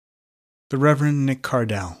The Reverend Nick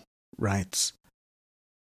Cardell writes,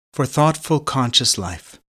 "For thoughtful, conscious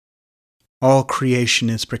life, all creation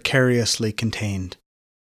is precariously contained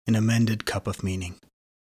in a mended cup of meaning.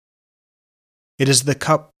 It is the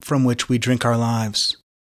cup from which we drink our lives,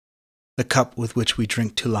 the cup with which we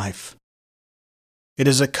drink to life. It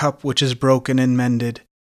is a cup which is broken and mended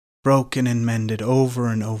over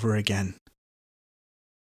and over again.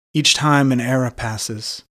 Each time an era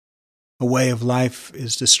passes, a way of life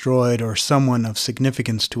is destroyed, or someone of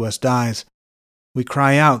significance to us dies, we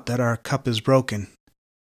cry out that our cup is broken.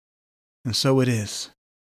 And so it is.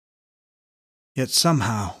 Yet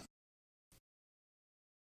somehow,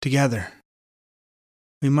 together,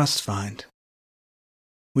 we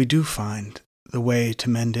do find the way to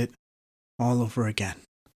mend it all over again.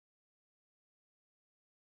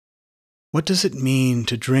 What does it mean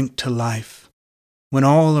to drink to life when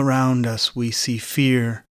all around us we see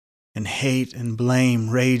fear and hate and blame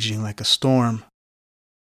raging like a storm?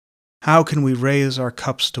 How can we raise our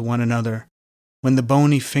cups to one another when the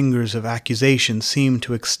bony fingers of accusation seem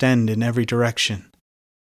to extend in every direction?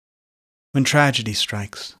 When tragedy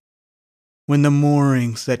strikes, when the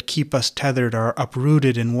moorings that keep us tethered are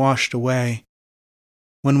uprooted and washed away,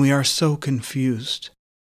 when we are so confused,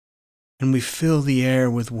 and we fill the air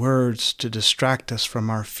with words to distract us from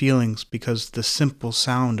our feelings because the simple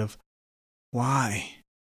sound of why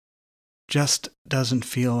just doesn't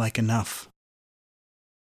feel like enough.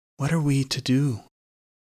 What are we to do?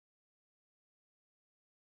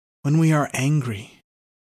 When we are angry,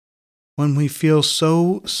 when we feel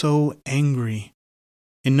so angry,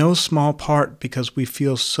 in no small part because we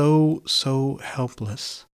feel so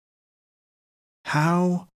helpless,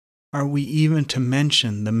 how are we even to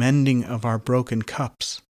mention the mending of our broken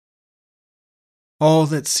cups? All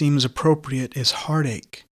that seems appropriate is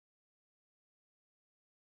heartache.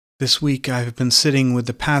 This week I have been sitting with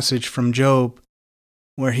the passage from Job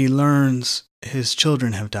where he learns his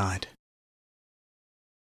children have died.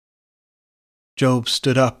 Job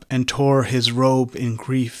stood up and tore his robe in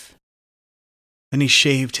grief. Then he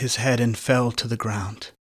shaved his head and fell to the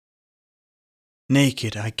ground.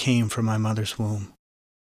 Naked I came from my mother's womb,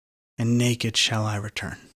 and naked shall I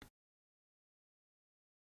return.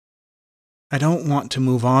 I don't want to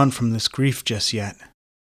move on from this grief just yet.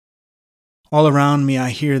 All around me I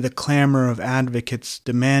hear the clamor of advocates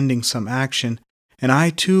demanding some action, and I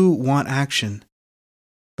too want action,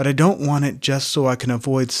 but I don't want it just so I can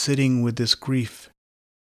avoid sitting with this grief.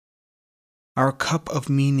 Our cup of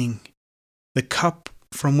meaning, the cup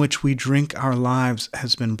from which we drink our lives,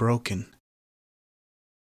 has been broken.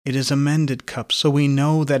 It is a mended cup, so we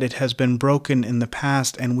know that it has been broken in the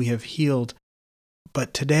past and we have healed.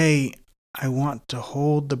 But today, I want to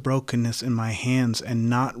hold the brokenness in my hands and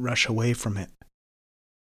not rush away from it.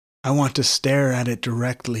 I want to stare at it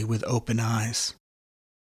directly with open eyes.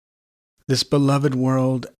 This beloved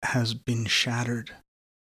world has been shattered.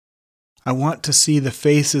 I want to see the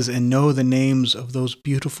faces and know the names of those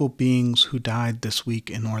beautiful beings who died this week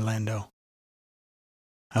in Orlando.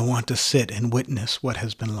 I want to sit and witness what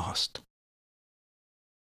has been lost.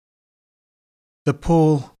 The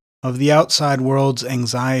pull of the outside world's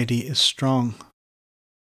anxiety is strong.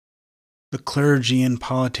 The clergy and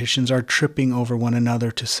politicians are tripping over one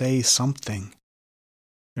another to say something.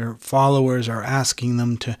 Their followers are asking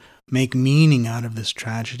them to make meaning out of this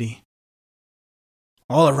tragedy.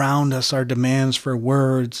 All around us are demands for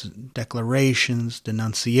words, declarations,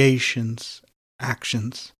 denunciations,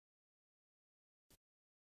 actions.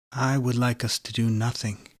 I would like us to do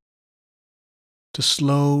nothing, to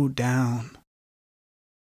slow down,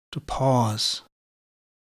 to pause,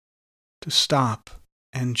 to stop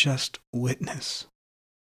and just witness,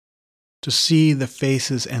 to see the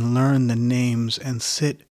faces and learn the names and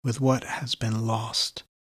sit with what has been lost.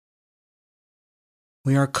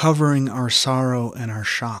 We are covering our sorrow and our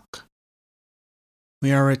shock.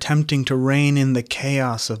 We are attempting to rein in the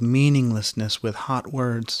chaos of meaninglessness with hot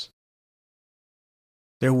words.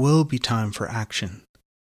 There will be time for action.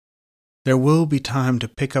 There will be time to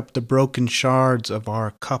pick up the broken shards of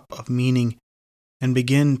our cup of meaning and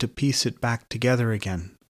begin to piece it back together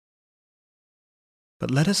again.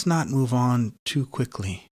 But let us not move on too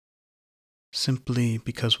quickly, simply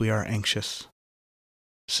because we are anxious,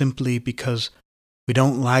 simply because we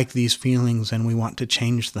don't like these feelings and we want to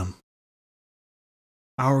change them.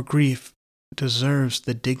 Our grief deserves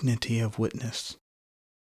the dignity of witness.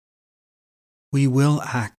 We will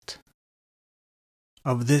act.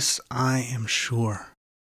 Of this I am sure.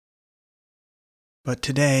 But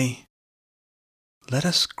today, let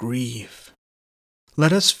us grieve.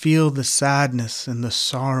 Let us feel the sadness and the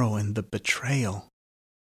sorrow and the betrayal.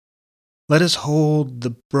 Let us hold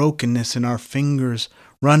the brokenness in our fingers,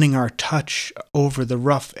 running our touch over the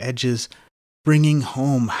rough edges, bringing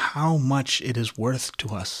home how much it is worth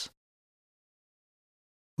to us.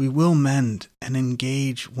 We will mend and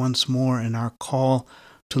engage once more in our call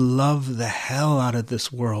to love the hell out of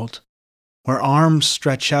this world, where arms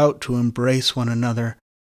stretch out to embrace one another,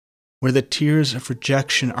 where the tears of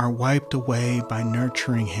rejection are wiped away by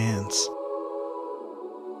nurturing hands.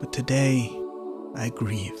 But today, I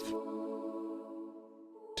grieve.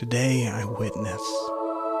 Today, I witness.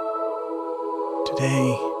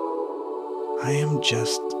 Today, I am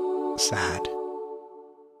just sad.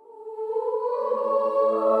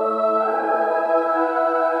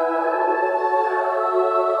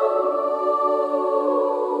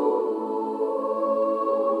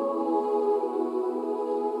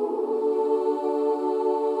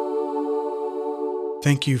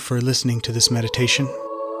 Thank you for listening to this meditation.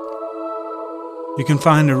 You can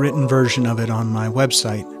find a written version of it on my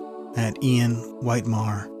website at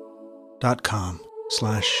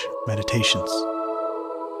ianwhitemar.com/meditations.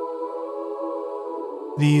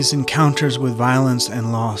 These encounters with violence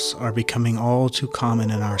and loss are becoming all too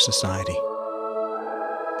common in our society.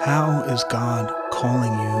 How is God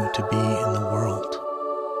calling you to be in the world?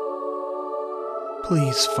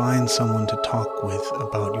 Please find someone to talk with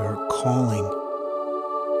about your calling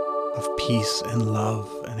of peace and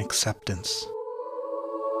love and acceptance.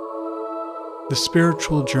 The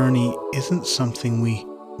spiritual journey isn't something we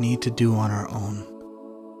need to do on our own.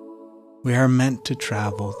 We are meant to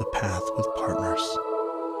travel the path with partners.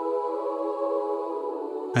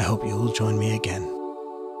 I hope you will join me again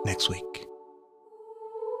next week.